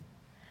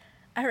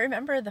I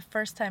remember the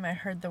first time I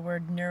heard the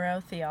word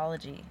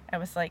neurotheology. I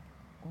was like,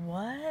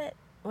 what?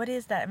 What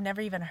is that? I've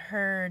never even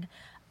heard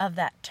of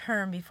that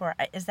term before.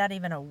 Is that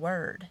even a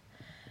word?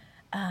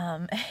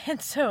 And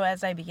so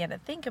as I began to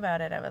think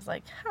about it, I was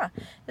like,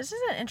 this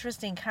is an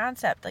interesting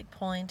concept, like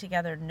pulling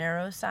together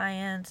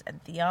neuroscience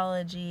and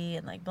theology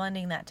and like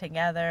blending that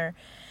together.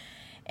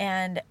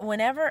 And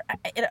whenever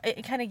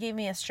it kind of gave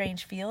me a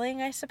strange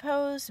feeling, I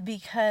suppose,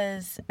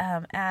 because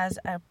as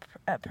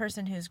a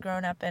person who's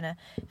grown up in a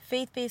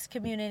faith-based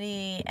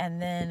community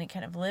and then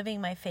kind of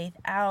living my faith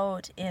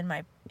out in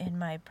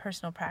my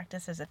personal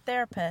practice as a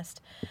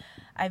therapist,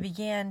 I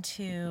began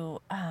to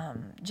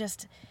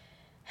just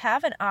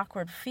have an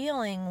awkward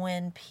feeling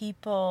when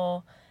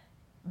people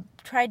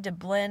tried to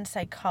blend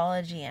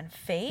psychology and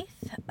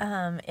faith.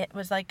 It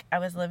was like I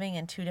was living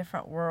in two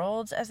different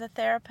worlds as a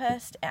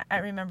therapist. I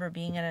remember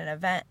being at an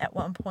event at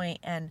one point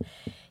and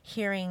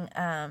hearing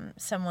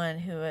someone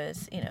who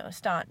was,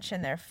 staunch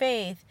in their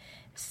faith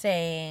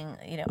saying,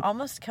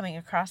 almost coming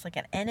across like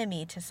an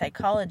enemy to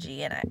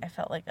psychology. And I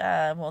felt like,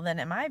 well, then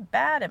am I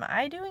bad? Am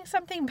I doing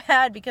something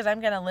bad because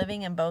I'm kind of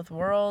living in both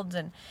worlds?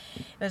 And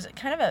it was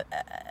kind of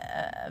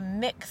a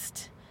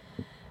mixed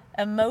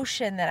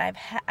emotion that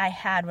I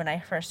had when I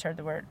first heard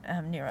the word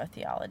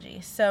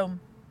neurotheology. So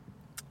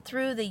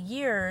through the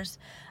years,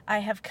 I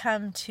have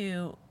come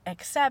to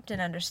accept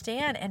and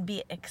understand and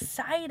be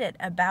excited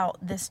about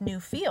this new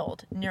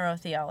field,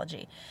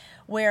 neurotheology,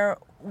 where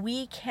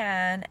we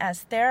can,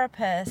 as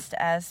therapists,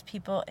 as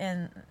people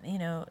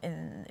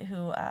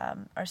who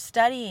are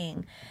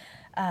studying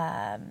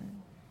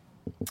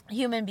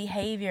human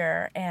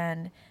behavior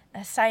and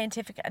a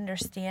scientific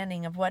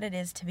understanding of what it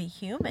is to be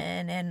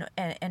human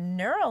and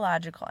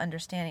neurological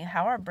understanding of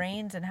how our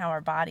brains and how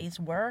our bodies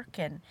work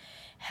and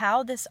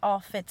how this all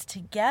fits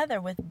together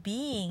with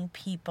being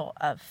people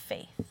of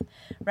faith,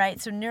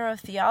 right? So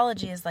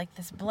neurotheology is like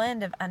this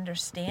blend of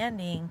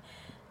understanding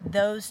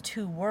those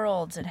two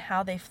worlds and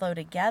how they flow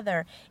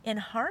together in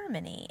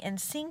harmony, in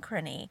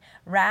synchrony,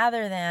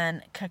 rather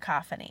than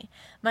cacophony.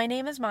 My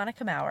name is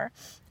Monica Maurer.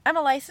 I'm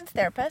a licensed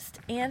therapist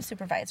and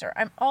supervisor.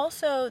 I'm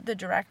also the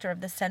director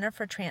of the Center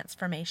for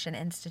Transformation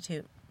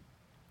Institute.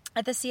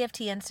 At the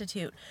CFT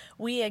Institute,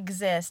 we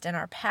exist and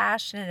are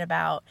passionate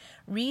about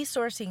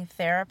resourcing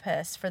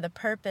therapists for the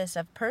purpose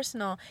of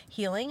personal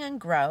healing and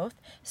growth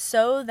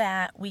so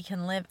that we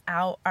can live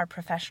out our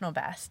professional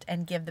best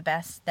and give the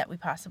best that we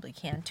possibly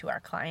can to our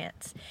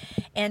clients.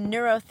 And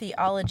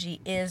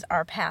neurotheology is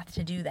our path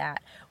to do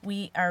that.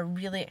 We are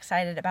really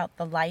excited about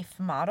the life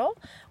model.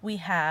 We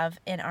have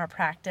in our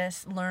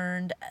practice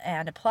learned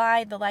and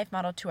applied the life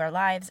model to our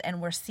lives,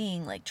 and we're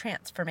seeing like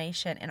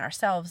transformation in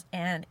ourselves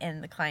and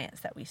in the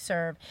clients that we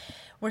serve.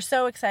 We're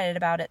so excited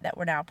about it that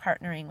we're now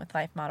partnering with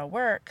Life Model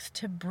Works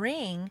to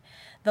bring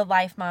the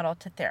life model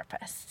to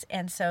therapists.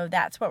 And so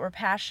that's what we're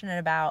passionate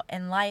about.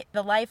 And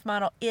the life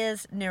model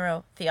is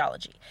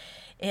neurotheology.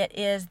 It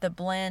is the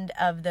blend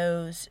of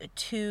those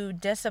two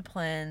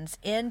disciplines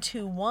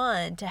into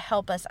one to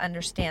help us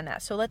understand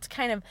that. So let's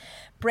kind of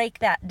break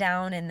that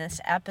down in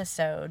this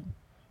episode.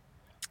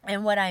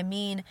 And what I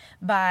mean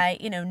by,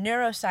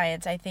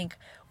 neuroscience, I think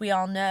we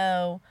all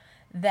know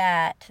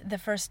that the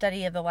first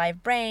study of the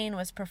live brain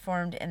was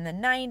performed in the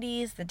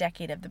 90s, the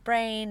decade of the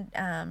brain.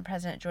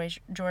 President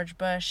George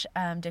Bush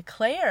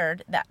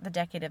declared that the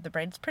decade of the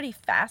brain. It's pretty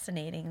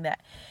fascinating that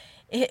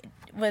it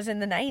was in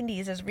the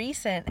 90s, as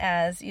recent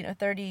as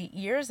 30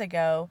 years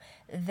ago,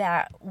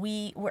 that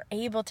we were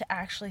able to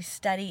actually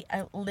study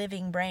a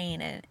living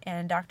brain.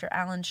 And Dr.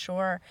 Alan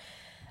Shore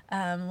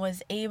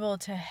was able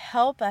to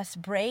help us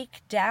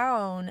break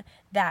down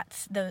that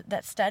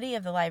study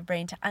of the live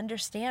brain to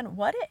understand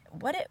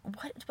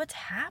what's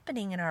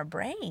happening in our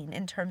brain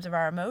in terms of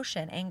our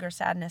emotion, anger,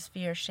 sadness,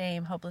 fear,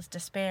 shame, hopeless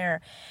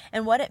despair,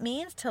 and what it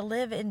means to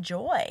live in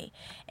joy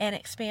and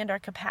expand our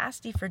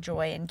capacity for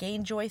joy and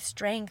gain joy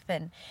strength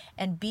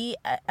and be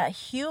a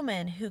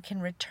human who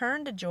can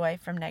return to joy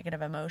from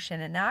negative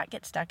emotion and not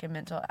get stuck in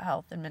mental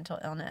health and mental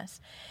illness.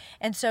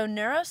 And so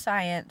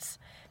neuroscience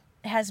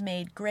has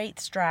made great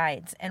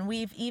strides, and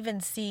we've even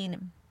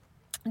seen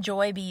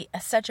joy be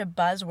such a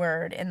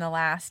buzzword in the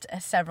last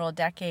several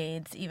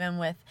decades, even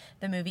with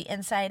the movie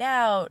Inside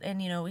Out, and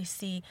we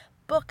see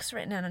books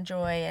written on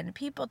joy and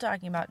people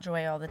talking about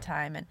joy all the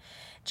time, and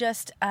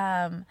just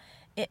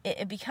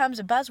it becomes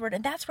a buzzword,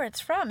 and that's where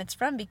it's from. It's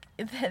from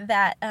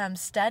that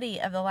study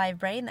of the live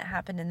brain that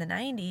happened in the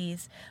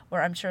 90s,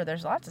 where I'm sure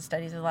there's lots of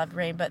studies of the live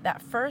brain, but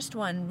that first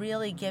one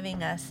really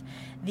giving us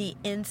the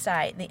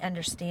insight, the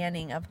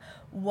understanding of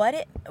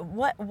what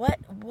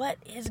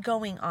is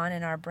going on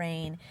in our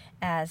brain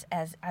as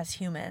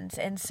humans.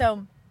 And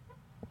so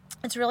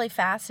it's really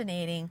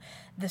fascinating,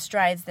 the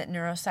strides that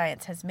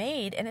neuroscience has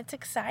made, and it's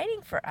exciting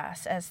for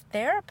us as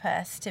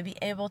therapists to be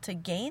able to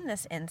gain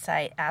this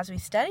insight as we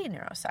study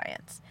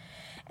neuroscience.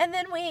 And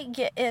then we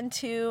get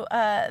into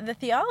the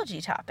theology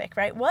topic,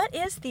 right? What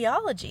is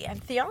theology?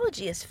 And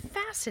theology is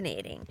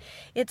fascinating.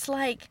 It's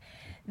like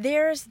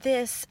there's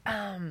this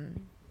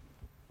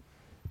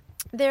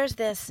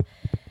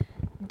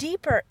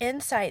deeper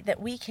insight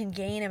that we can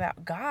gain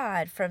about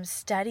God from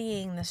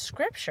studying the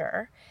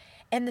scripture.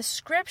 And the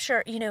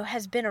scripture,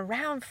 has been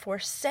around for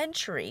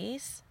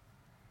centuries,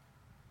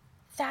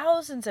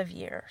 thousands of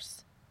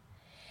years.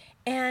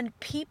 And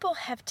people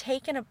have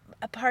taken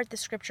apart the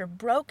scripture,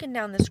 broken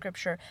down the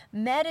scripture,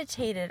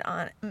 meditated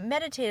on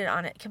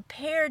it,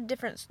 compared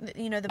different,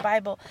 the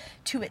Bible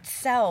to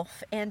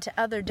itself and to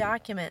other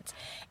documents.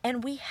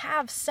 And we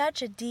have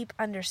such a deep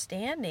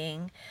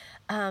understanding.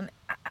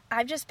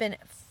 I've just been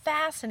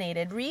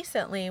fascinated.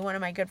 Recently, one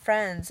of my good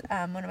friends,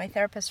 one of my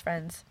therapist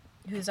friends,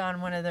 who's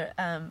on one of the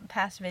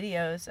past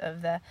videos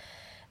of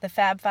the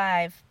Fab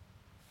Five,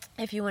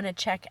 if you want to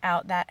check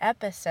out that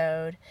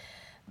episode.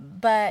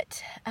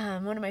 But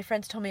one of my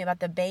friends told me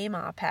about the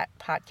BEMA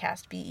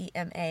podcast,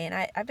 BEMA,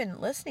 and I've been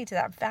listening to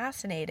that. I'm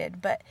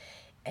fascinated. But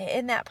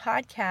in that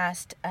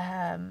podcast,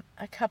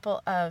 a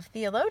couple of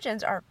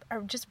theologians are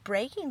just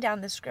breaking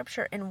down the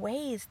scripture in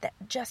ways that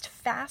just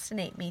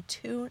fascinate me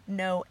to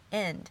no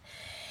end.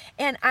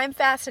 And I'm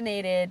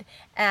fascinated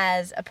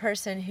as a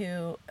person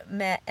who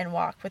met and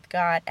walked with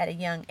God at a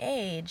young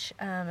age.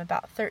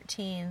 About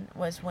 13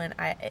 was when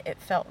it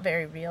felt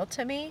very real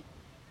to me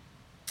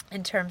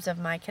in terms of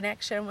my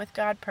connection with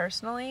God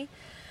personally.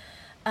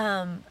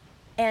 And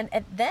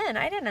then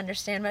I didn't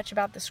understand much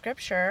about the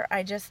scripture.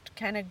 I just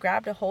kind of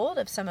grabbed a hold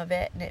of some of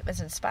it, and it was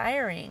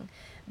inspiring.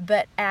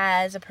 But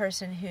as a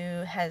person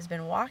who has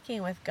been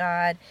walking with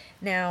God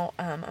now,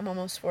 I'm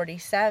almost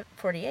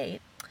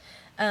 48,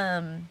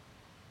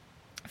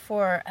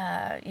 for,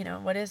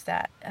 what is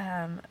that?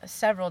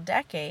 Several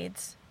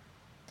decades,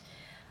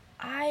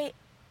 I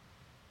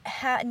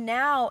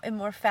now am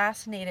more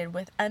fascinated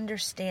with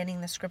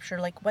understanding the scripture,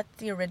 like what's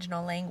the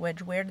original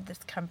language, where did this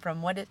come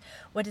from, what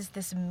does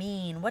this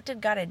mean, what did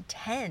God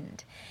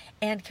intend,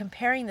 and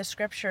comparing the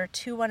scripture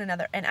to one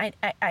another. And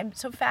I'm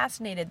so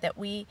fascinated that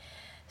we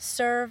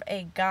serve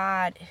a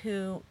God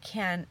who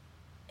can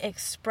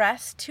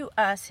express to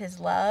us his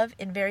love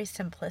in very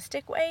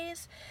simplistic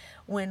ways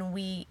when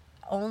we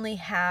only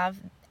have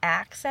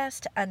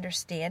access to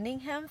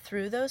understanding him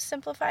through those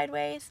simplified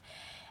ways.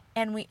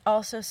 And we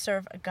also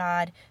serve a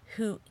God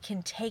who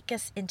can take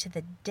us into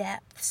the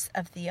depths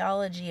of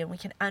theology, and we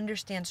can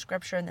understand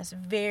scripture in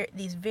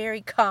these very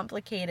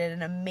complicated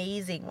and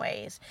amazing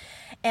ways.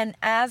 And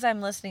as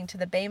I'm listening to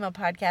the BEMA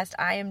podcast,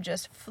 I am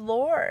just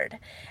floored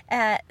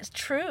at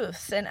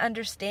truths and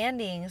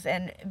understandings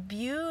and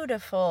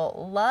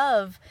beautiful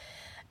love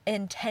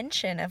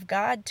intention of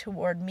God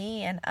toward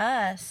me and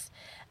us.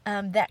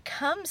 That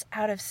comes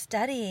out of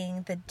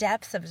studying the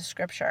depths of the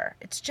scripture.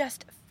 It's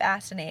just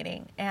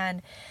fascinating.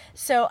 And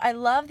so I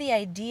love the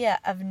idea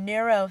of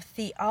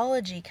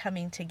neurotheology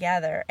coming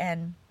together.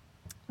 And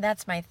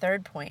that's my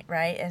third point,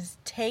 right? Is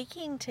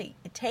taking the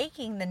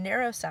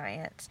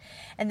neuroscience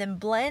and then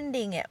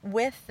blending it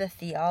with the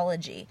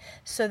theology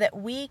so that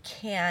we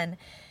can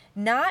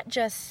not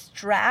just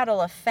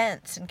straddle a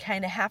fence and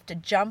kind of have to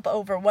jump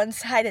over one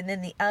side and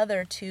then the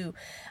other to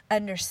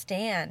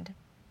understand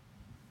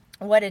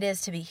what it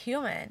is to be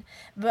human,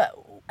 but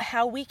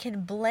how we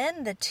can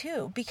blend the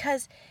two.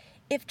 Because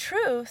if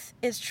truth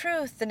is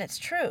truth, then it's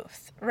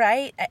truth,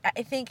 right?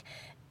 I think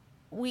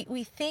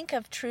we think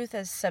of truth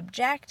as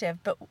subjective,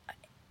 but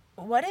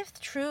what if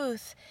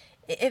truth,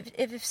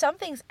 if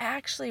something's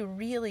actually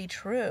really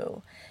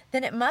true,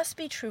 then it must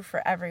be true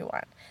for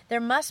everyone. There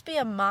must be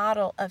a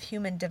model of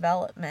human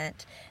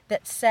development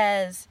that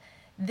says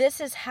this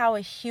is how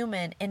a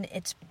human in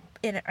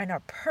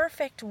a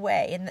perfect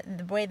way, in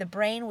the way the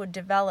brain would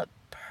develop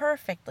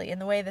perfectly, in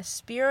the way the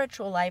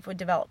spiritual life would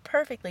develop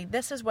perfectly,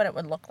 this is what it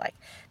would look like.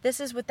 This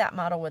is what that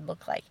model would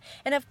look like.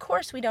 And of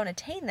course we don't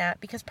attain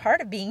that, because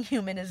part of being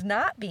human is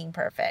not being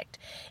perfect.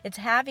 It's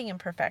having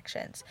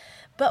imperfections.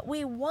 But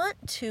we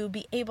want to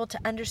be able to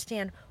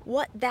understand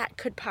what that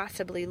could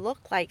possibly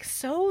look like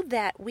so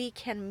that we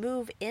can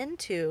move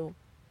into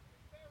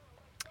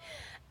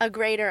a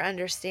greater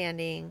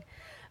understanding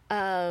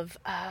of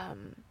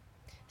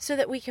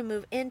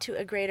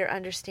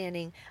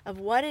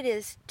what it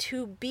is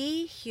to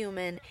be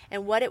human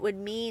and what it would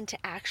mean to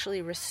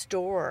actually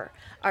restore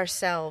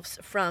ourselves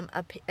from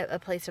a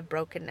place of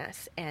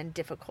brokenness and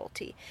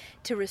difficulty,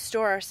 to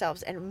restore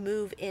ourselves and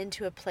move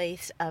into a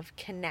place of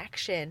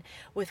connection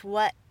with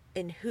what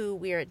and who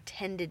we are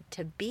intended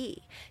to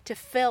be, to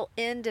fill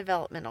in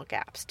developmental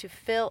gaps, to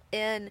fill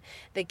in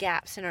the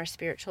gaps in our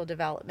spiritual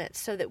development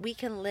so that we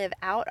can live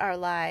out our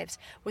lives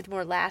with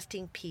more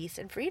lasting peace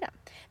and freedom.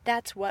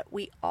 That's what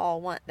we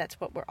all want.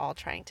 That's what we're all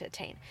trying to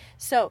attain.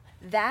 So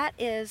that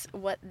is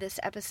what this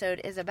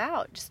episode is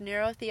about, just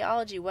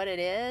neurotheology, what it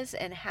is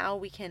and how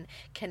we can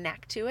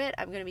connect to it.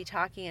 I'm going to be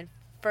talking in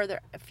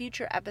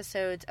future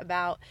episodes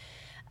about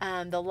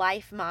the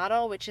life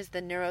model, which is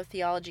the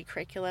neurotheology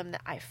curriculum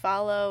that I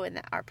follow and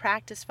that our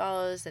practice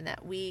follows, and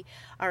that we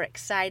are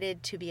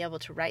excited to be able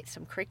to write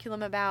some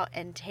curriculum about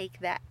and take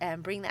that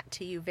and bring that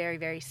to you very,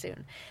 very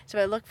soon. So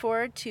I look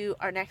forward to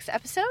our next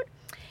episode,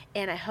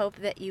 and I hope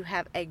that you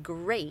have a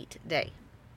great day.